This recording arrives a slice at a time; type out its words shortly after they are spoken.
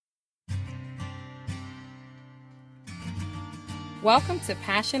Welcome to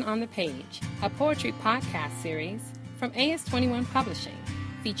Passion on the Page, a poetry podcast series from AS21 Publishing,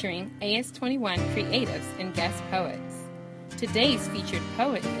 featuring AS21 creatives and guest poets. Today's featured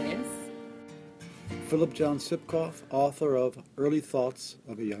poet is Philip John Sipkoff, author of Early Thoughts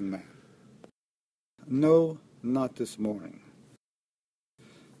of a Young Man. No, not this morning.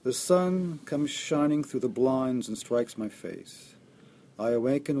 The sun comes shining through the blinds and strikes my face. I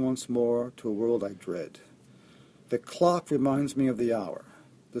awaken once more to a world I dread. The clock reminds me of the hour,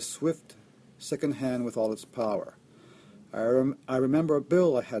 the swift second hand with all its power. I remember a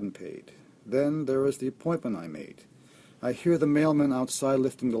bill I hadn't paid. Then there is the appointment I made. I hear the mailman outside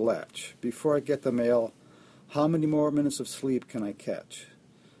lifting the latch. Before I get the mail, how many more minutes of sleep can I catch?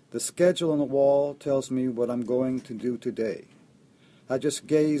 The schedule on the wall tells me what I'm going to do today. I just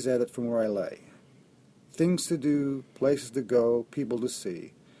gaze at it from where I lay. Things to do, places to go, people to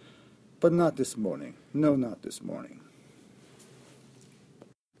see. But not this morning. No, not this morning.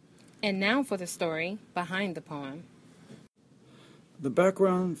 And now for the story behind the poem. The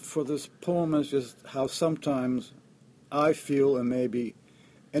background for this poem is just how sometimes I feel, and maybe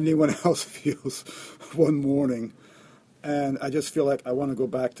anyone else feels, one morning. And I just feel like I want to go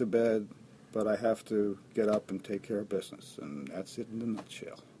back to bed, but I have to get up and take care of business. And that's it in a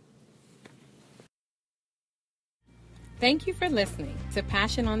nutshell. Thank you for listening to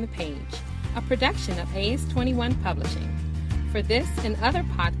Passion on the Page, a production of AS21 Publishing. For this and other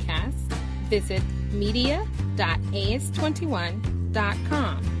podcasts, visit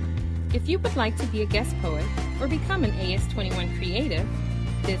media.as21.com. If you would like to be a guest poet or become an AS21 creative,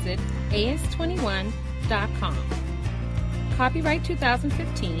 visit as21.com. Copyright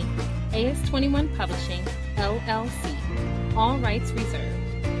 2015, AS21 Publishing, LLC. All rights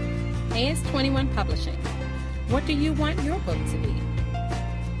reserved. AS21 Publishing. What do you want your book to be?